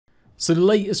So the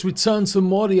latest Return to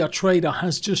Moria trailer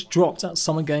has just dropped at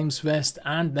Summer Games Fest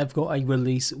and they've got a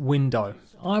release window.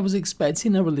 I was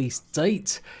expecting a release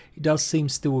date. It does seem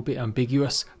still a bit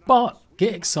ambiguous, but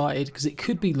get excited because it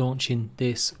could be launching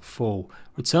this fall.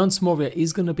 Return to Moria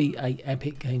is going to be a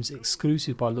Epic Games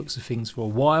exclusive by looks of things for a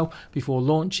while before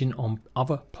launching on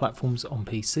other platforms on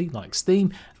PC like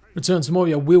Steam. Return to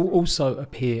Moria will also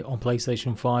appear on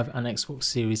PlayStation 5 and Xbox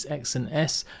Series X and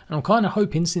S, and I'm kind of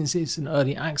hoping, since it's an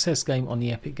early access game on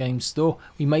the Epic Games Store,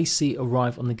 we may see it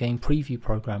arrive on the game preview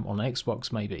program on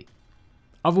Xbox maybe.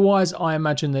 Otherwise, I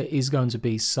imagine there is going to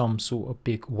be some sort of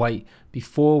big wait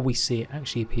before we see it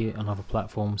actually appear on other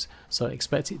platforms, so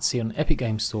expect it to see it on the Epic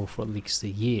Games Store for at least a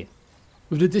year.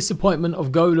 With the disappointment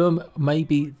of Golem,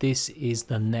 maybe this is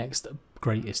the next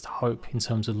greatest hope in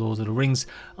terms of Lord of the Rings,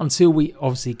 until we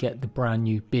obviously get the brand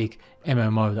new big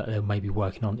MMO that they may be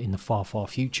working on in the far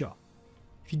future.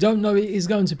 If you don't know, it is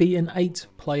going to be an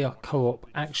 8-player co-op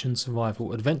action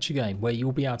survival adventure game where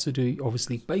you'll be able to do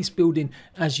obviously base building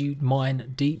as you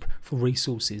mine deep for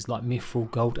resources like mithril,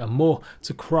 gold and more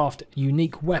to craft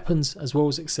unique weapons as well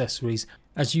as accessories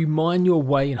as you mine your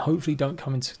way and hopefully don't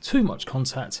come into too much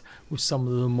contact with some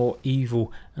of the more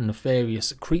evil and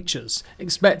nefarious creatures.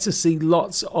 Expect to see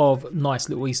lots of nice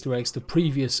little Easter eggs to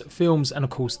previous films and of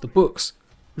course the books.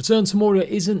 Return to Moria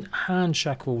isn't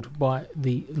hand-shackled by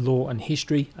the lore and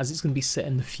history, as it's going to be set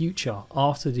in the future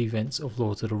after the events of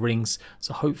Lord of the Rings,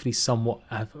 so hopefully somewhat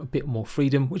have a bit more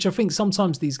freedom, which I think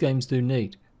sometimes these games do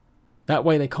need. That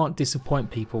way they can't disappoint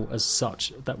people as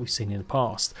such that we've seen in the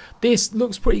past. This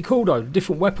looks pretty cool though,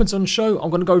 different weapons on show. I'm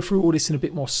going to go through all this in a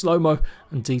bit more slow-mo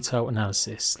and detail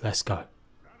analysis. Let's go.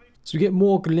 So we get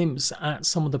more glimpse at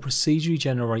some of the procedurally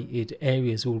generated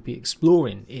areas we'll be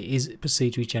exploring. It is a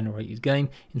procedurally generated game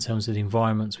in terms of the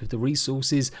environments with the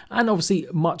resources, and obviously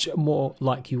much more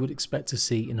like you would expect to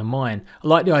see in a mine. I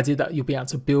like the idea that you'll be able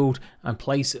to build and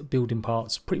place building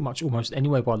parts pretty much almost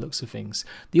anywhere by the looks of things.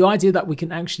 The idea that we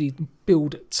can actually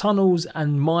build tunnels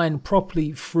and mine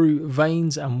properly through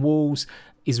veins and walls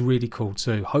is really cool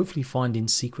too, hopefully finding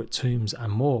secret tombs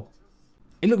and more.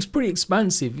 It looks pretty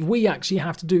expansive. We actually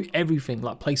have to do everything,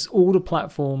 like place all the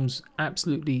platforms,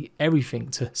 absolutely everything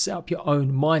to set up your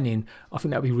own mining. I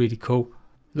think that'd be really cool.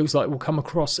 Looks like we'll come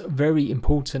across very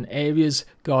important areas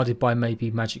guarded by maybe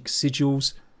magic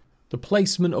sigils. The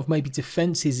placement of maybe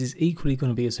defenses is equally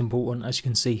going to be as important, as you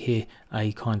can see here,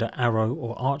 a kind of arrow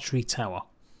or archery tower.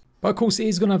 But of course it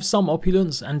is going to have some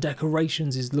opulence, and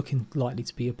decorations is looking likely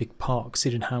to be a big part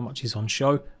considering how much is on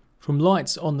show. From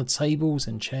lights on the tables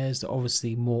and chairs to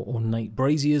obviously more ornate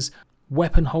braziers,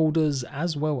 weapon holders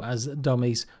as well as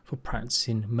dummies for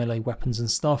practicing melee weapons and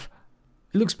stuff.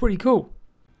 It looks pretty cool.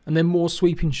 And then more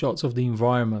sweeping shots of the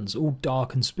environments, all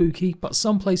dark and spooky, but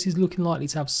some places looking likely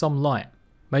to have some light,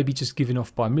 maybe just given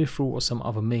off by mithril or some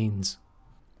other means.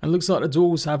 And looks like the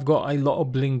dwarves have got a lot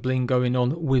of bling bling going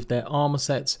on with their armor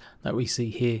sets that we see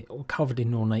here, covered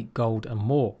in ornate gold and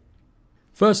more.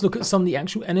 First look at some of the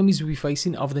actual enemies we'll be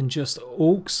facing other than just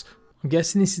orcs. I'm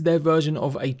guessing this is their version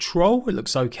of a troll. It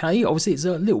looks okay. Obviously it's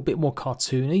a little bit more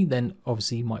cartoony than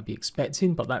obviously you might be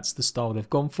expecting, but that's the style they've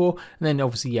gone for. And then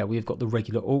obviously, yeah, we've got the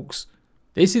regular orcs.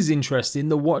 This is interesting.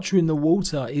 The Watcher in the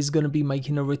Water is going to be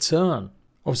making a return.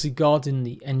 Obviously guarding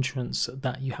the entrance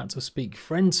that you had to speak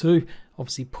friend to.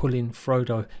 Obviously pulling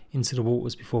Frodo into the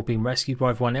waters before being rescued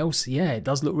by everyone else. Yeah, it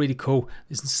does look really cool.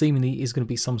 This seemingly is going to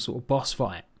be some sort of boss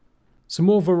fight. Some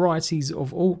more varieties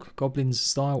of orc, goblins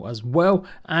style as well,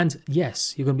 and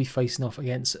yes, you're going to be facing off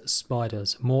against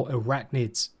spiders, more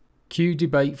arachnids. Cue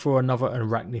debate for another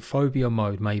arachnophobia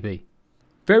mode maybe.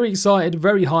 Very excited,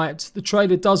 very hyped. The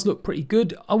trailer does look pretty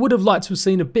good. I would have liked to have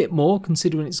seen a bit more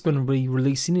considering it's going to be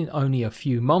releasing in only a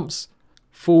few months.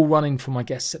 Full running from I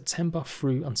guess September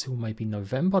through until maybe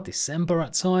November, December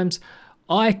at times.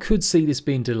 I could see this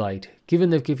being delayed, given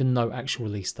they've given no actual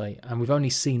release date, and we've only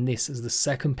seen this as the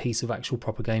second piece of actual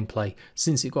proper gameplay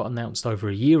since it got announced over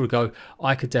a year ago.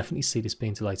 I could definitely see this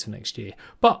being delayed till next year.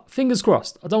 But fingers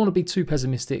crossed, I don't want to be too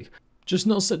pessimistic. Just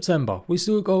not September. We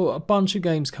still got a bunch of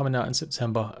games coming out in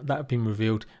September that have been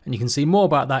revealed, and you can see more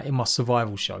about that in my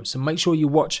survival show. So make sure you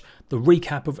watch the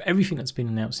recap of everything that's been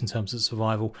announced in terms of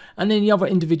survival, and any other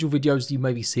individual videos you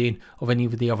may be seeing of any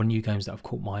of the other new games that have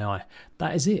caught my eye.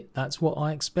 That is it. That's what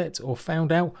I expect or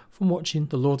found out from watching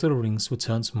the Lord of the Rings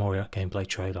Return to Moria gameplay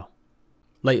trailer.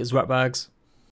 Laters, rat bags.